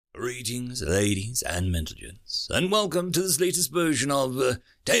Greetings, ladies and gentlemen, and welcome to this latest version of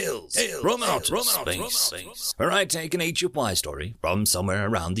Tales from Outer Space, where I take an T.F.O.S story from somewhere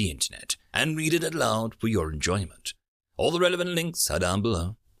around the internet and read it aloud for your enjoyment. All the relevant links are down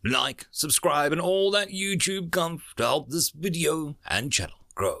below. Like, subscribe, and all that YouTube comf to help this video and channel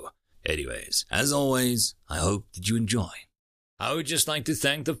grow. Anyways, as always, I hope that you enjoy. I would just like to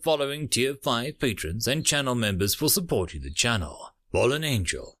thank the following Tier 5 patrons and channel members for supporting the channel: Fallen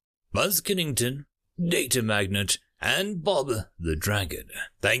Angel, Buzz Kennington, Data Magnet, and Bob the Dragon.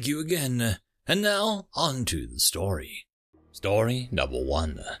 Thank you again. And now, on to the story. Story number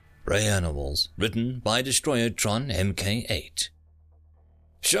 1. Prey Animals, written by Destroyertron MK8.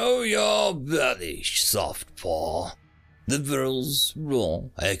 Show your belly, soft paw. The viril's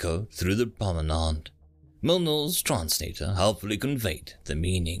roar echoed through the promenade. Milner's translator helpfully conveyed the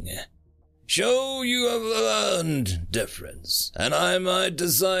meaning. Show you have earned deference, and I might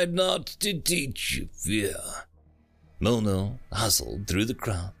decide not to teach you fear. Milner hustled through the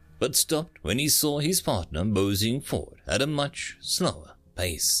crowd, but stopped when he saw his partner moseying forward at a much slower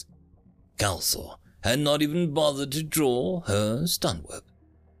pace. Kelso had not even bothered to draw her stun whip.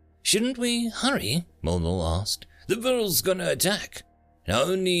 Shouldn't we hurry? Milner asked. The viril's gonna attack.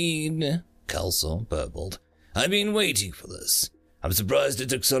 No need, Kelso burbled. I've been waiting for this. I'm surprised it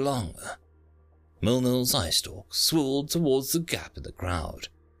took so long. Milner's eye stalk swiveled towards the gap in the crowd.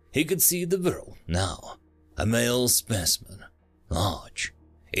 He could see the viril now, a male specimen, large.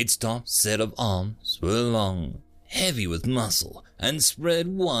 Its top set of arms were long, heavy with muscle, and spread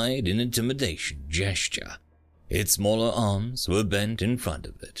wide in intimidation gesture. Its smaller arms were bent in front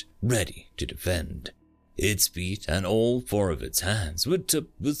of it, ready to defend. Its feet and all 4 of its hands were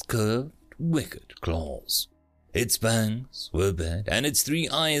tipped with curved, wicked claws. Its fangs were bared, and its 3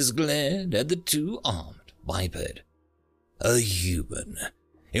 eyes glared at the 2-armed biped. A human.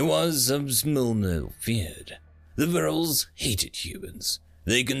 It was as Milner feared. The virils hated humans.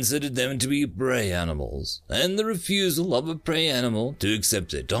 They considered them to be prey animals, and the refusal of a prey animal to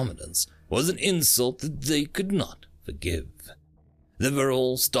accept their dominance was an insult that they could not forgive. The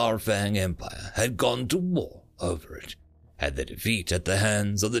virile Starfang Empire had gone to war over it, and their defeat at the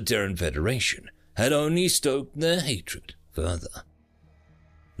hands of the Terran Federation had only stoked their hatred further.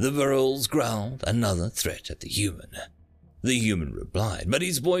 The virils growled another threat at the human. The human replied, but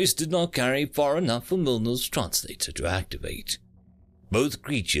his voice did not carry far enough for Milner's translator to activate. Both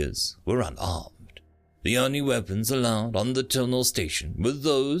creatures were unarmed. The only weapons allowed on the terminal station were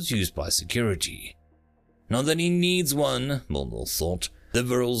those used by security. Not that he needs one, Milner thought. The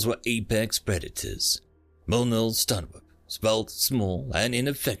virils were apex predators. Milner's stun whip spelt small and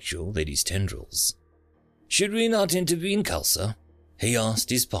ineffectual at his tendrils. Should we not intervene, Kelso? He asked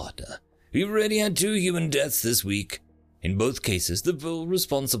his partner. We've already had 2 human deaths this week. In both cases, the viril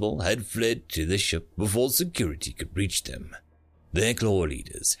responsible had fled to the ship before security could reach them. Their claw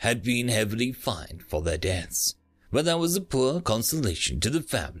leaders had been heavily fined for their deaths, but that was a poor consolation to the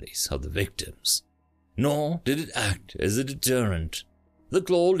families of the victims. Nor did it act as a deterrent. The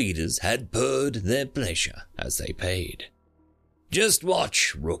claw leaders had purred their pleasure as they paid. Just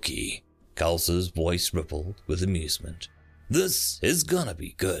watch, rookie. Kelso's voice rippled with amusement. This is gonna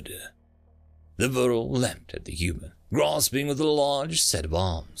be good. The viril leapt at the human, grasping with a large set of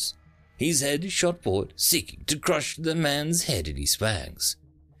arms. His head shot forward, seeking to crush the man's head in his fangs.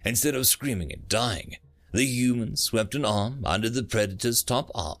 Instead of screaming and dying, the human swept an arm under the predator's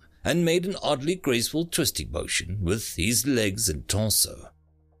top arm and made an oddly graceful twisting motion with his legs and torso.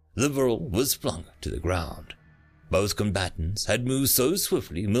 The viril was flung to the ground. Both combatants had moved so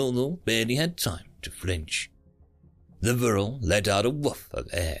swiftly Milner barely had time to flinch. The viril let out a woof of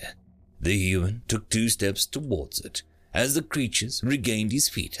air. The human took 2 steps towards it. As the creatures regained his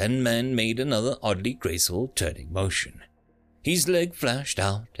feet and man made another oddly graceful turning motion. His leg flashed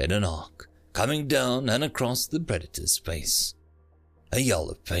out in an arc, coming down and across the predator's face. A yell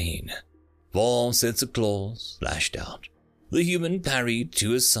of pain. 4 sets of claws lashed out. The human parried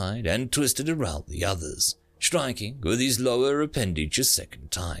to his side and twisted around the others, striking with his lower appendage a second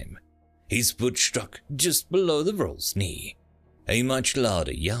time. His foot struck just below the viril's knee. A much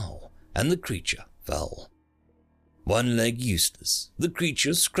louder yowl, and the creature fell. One leg useless, the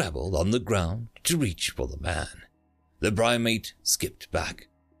creature scrabbled on the ground to reach for the man. The primate skipped back.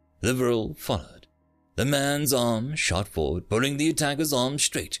 The viril followed. The man's arm shot forward, pulling the attacker's arm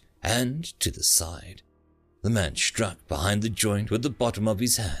straight and to the side. The man struck behind the joint with the bottom of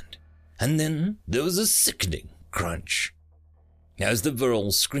his hand, and then there was a sickening crunch. As the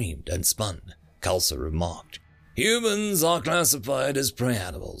viril screamed and spun, Kelso remarked, Humans are classified as prey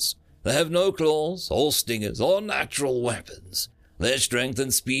animals. They have no claws or stingers or natural weapons. Their strength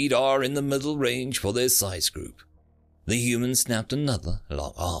and speed are in the middle range for their size group. The human snapped another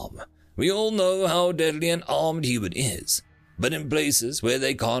long arm. We all know how deadly an armed human is, but in places where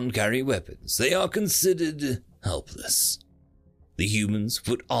they can't carry weapons, they are considered helpless. The human's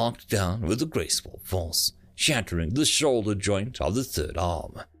foot arced down with a graceful force, shattering the shoulder joint of the third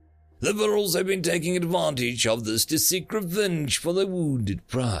arm. The Virals have been taking advantage of this to seek revenge for their wounded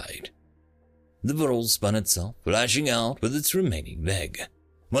pride. The Viral spun itself, lashing out with its remaining leg.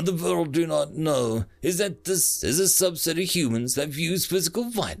 What the Viral do not know is that this is a subset of humans that views physical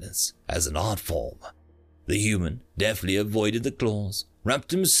violence as an art form. The human deftly avoided the claws,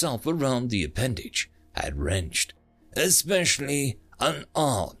 wrapped himself around the appendage, and wrenched, especially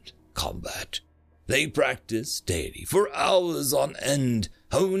unarmed combat. They practice daily for hours on end,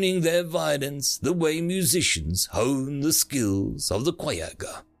 honing their violence the way musicians hone the skills of the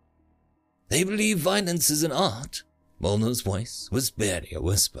quagga. They believe violence is an art. Molno's voice was barely a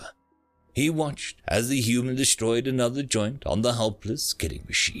whisper. He watched as the human destroyed another joint on the helpless killing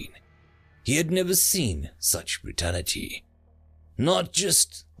machine. He had never seen such brutality. Not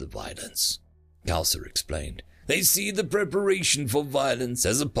just the violence, Kalser explained. They see the preparation for violence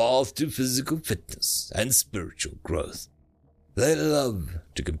as a path to physical fitness and spiritual growth. They love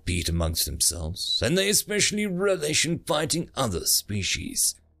to compete amongst themselves, and they especially relish in fighting other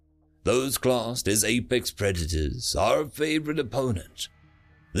species. Those classed as apex predators are a favorite opponent.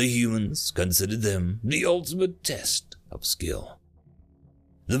 The humans consider them the ultimate test of skill.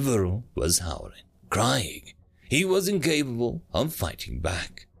 The Viral was howling, crying. He was incapable of fighting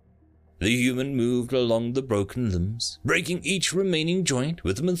back. The human moved along the broken limbs, breaking each remaining joint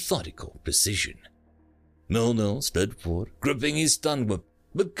with methodical precision. Milnil stood forward, gripping his stun whip,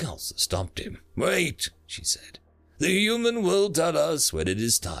 but Kalsa stopped him. "Wait," she said. "The human will tell us when it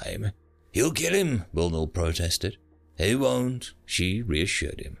is time." "He'll kill him," Milnil protested. "He won't," she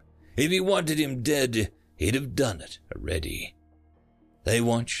reassured him. "If he wanted him dead, he'd have done it already." They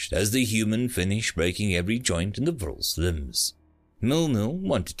watched as the human finished breaking every joint in the Viral's limbs. Milnil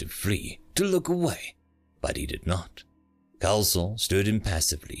wanted to flee, to look away, but he did not. Kalsal stood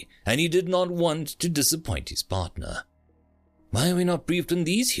impassively, and he did not want to disappoint his partner. "Why are we not briefed on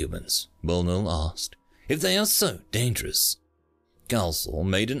these humans?" Milnil asked. "If they are so dangerous." Kalsal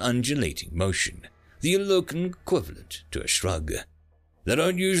made an undulating motion, the Alokan equivalent to a shrug. "They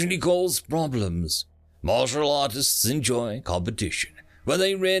don't usually cause problems. Martial artists enjoy competition, but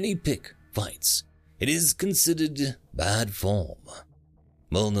they rarely pick fights. It is considered bad form."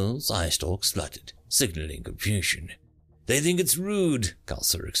 Milnil's eye stalks fluttered, signaling confusion. "They think it's rude,"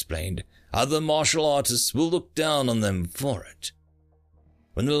 Kalsar explained. "Other martial artists will look down on them for it."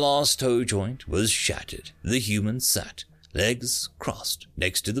 When the last toe joint was shattered, the human sat, legs crossed,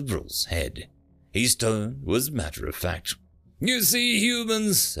 next to the Viral's head. His tone was matter-of-fact. "You see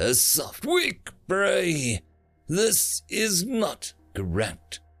humans as soft, weak prey. This is not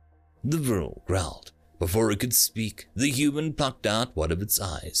correct." The Viral growled. Before it could speak, the human plucked out one of its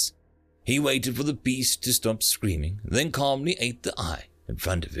eyes. He waited for the beast to stop screaming, then calmly ate the eye in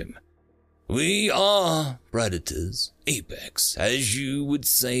front of him. "We are predators, apex, as you would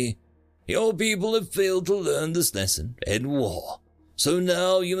say. Your people have failed to learn this lesson in war, so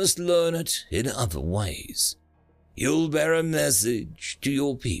now you must learn it in other ways. You'll bear a message to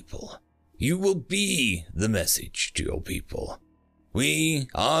your people. You will be the message to your people. We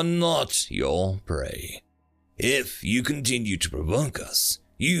are not your prey. If you continue to provoke us,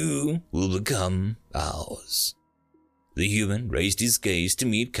 you will become ours." The human raised his gaze to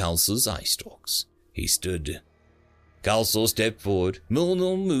meet Kalsal's eye stalks. He stood. Kalsal stepped forward.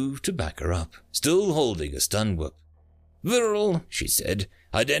 Milnil moved to back her up, still holding a stun whip. "Viral," she said,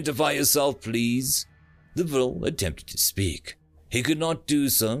 "identify yourself, please." The Viral attempted to speak. He could not do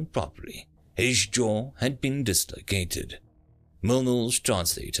so properly. His jaw had been dislocated. Milnil's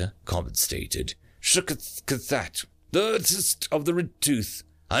translator compensated. "Shukathat, the artist of the red tooth.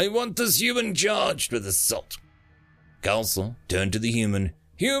 I want this human charged with assault." Kalsal turned to the human.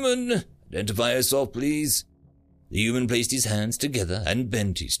 "Human, identify yourself, please." The human placed his hands together and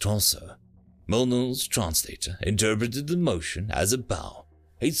bent his torso. Milnil's translator interpreted the motion as a bow,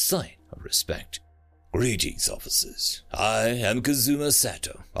 a sign of respect. "Greetings, officers. I am Kazuma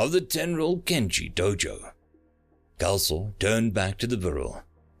Sato of the Tenryl Kenji Dojo." Kalsal turned back to the Viral.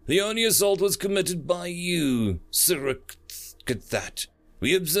 "The only assault was committed by you, Sirikathat.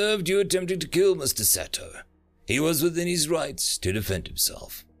 We observed you attempting to kill Mr. Sato. He was within his rights to defend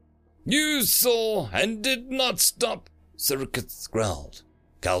himself." "You saw and did not stop," Sirikath growled.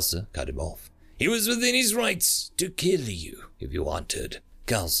 Kalsal cut him off. "He was within his rights to kill you if you wanted."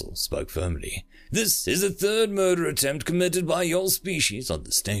 Kalsal spoke firmly. This is the third murder attempt committed by your species on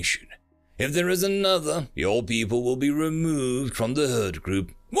the station. If there is another, your people will be removed from the herd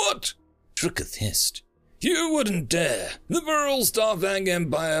group." "What?" Shrukketh hissed. "You wouldn't dare. The Burl Starfang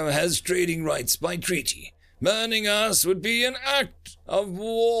Empire has trading rights by treaty. Banning us would be an act of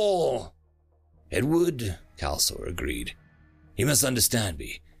war." "It would," Calsor agreed. "You must understand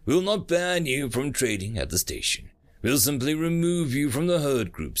me. We will not ban you from trading at the station. We'll simply remove you from the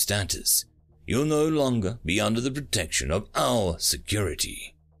herd group status. You'll no longer be under the protection of our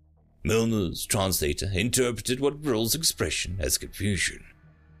security." Milner's translator interpreted what Vrill's expression as confusion.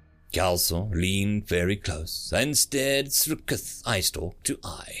 Calsor leaned very close and stared Shrukketh eyestalk to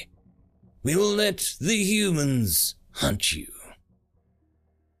eye. "We will let the humans hunt you."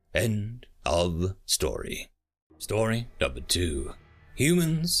 End of story. Story number 2.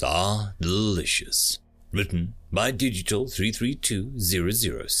 Humans Are Delicious. Written by Digital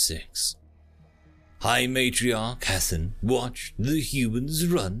 332006. High Matriarch Hathen watched the humans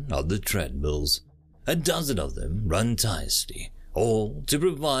run on the treadmills. A dozen of them run tirelessly, all to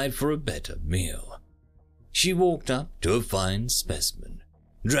provide for a better meal. She walked up to a fine specimen,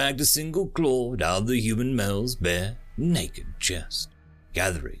 dragged a single claw down the human male's bare, naked chest,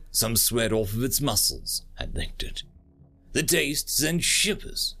 gathering some sweat off of its muscles, and licked it. The taste sent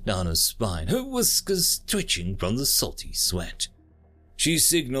shivers down her spine, her whiskers twitching from the salty sweat. She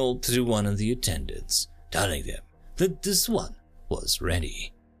signaled to one of the attendants, telling them that this one was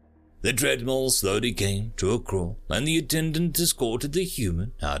ready. The treadmill slowly came to a crawl, and the attendant escorted the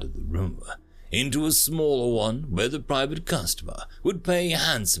human out of the room, into a smaller one where the private customer would pay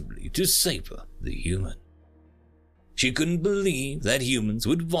handsomely to savor the human. She couldn't believe that humans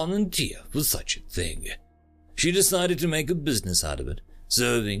would volunteer for such a thing. She decided to make a business out of it,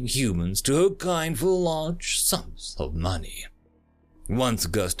 serving humans to her kind for large sums of money. Once a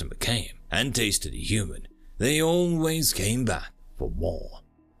customer came and tasted a human, they always came back for more.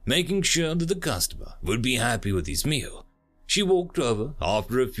 Making sure that the customer would be happy with his meal, she walked over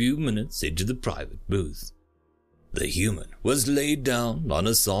after a few minutes into the private booth. The human was laid down on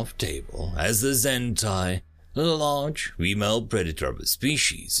a soft table as the Zentai, a large female predator of a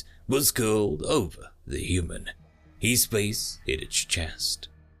species, was curled over the human, his face in its chest.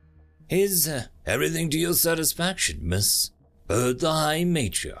 "Is everything to your satisfaction, miss?" purred the High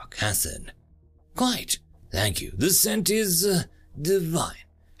Matriarch Hathen. "Quite, thank you. The scent is divine,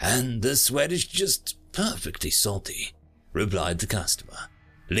 and the sweat is just perfectly salty," replied the customer,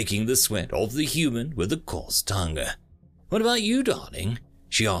 licking the sweat off the human with a coarse tongue. "What about you, darling?"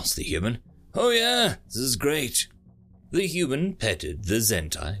 she asked the human. "Oh yeah, this is great." The human petted the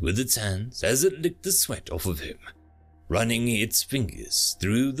Zentai with its hands as it licked the sweat off of him, running its fingers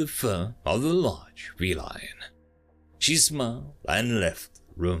through the fur of the large feline. She smiled and left the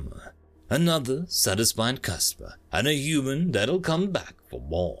room. Another satisfied customer and a human that'll come back for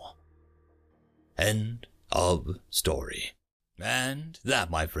more. End of story. And that,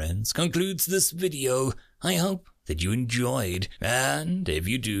 my friends, concludes this video. I hope that you enjoyed, and if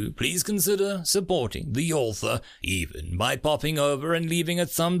you do, please consider supporting the author, even by popping over and leaving a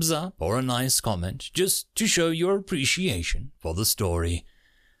thumbs up or a nice comment, just to show your appreciation for the story.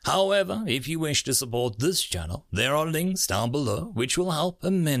 However, if you wish to support this channel, there are links down below which will help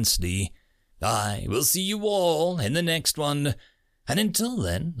immensely. I will see you all in the next one, and until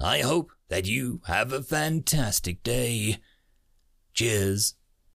then, I hope that you have a fantastic day. Cheers.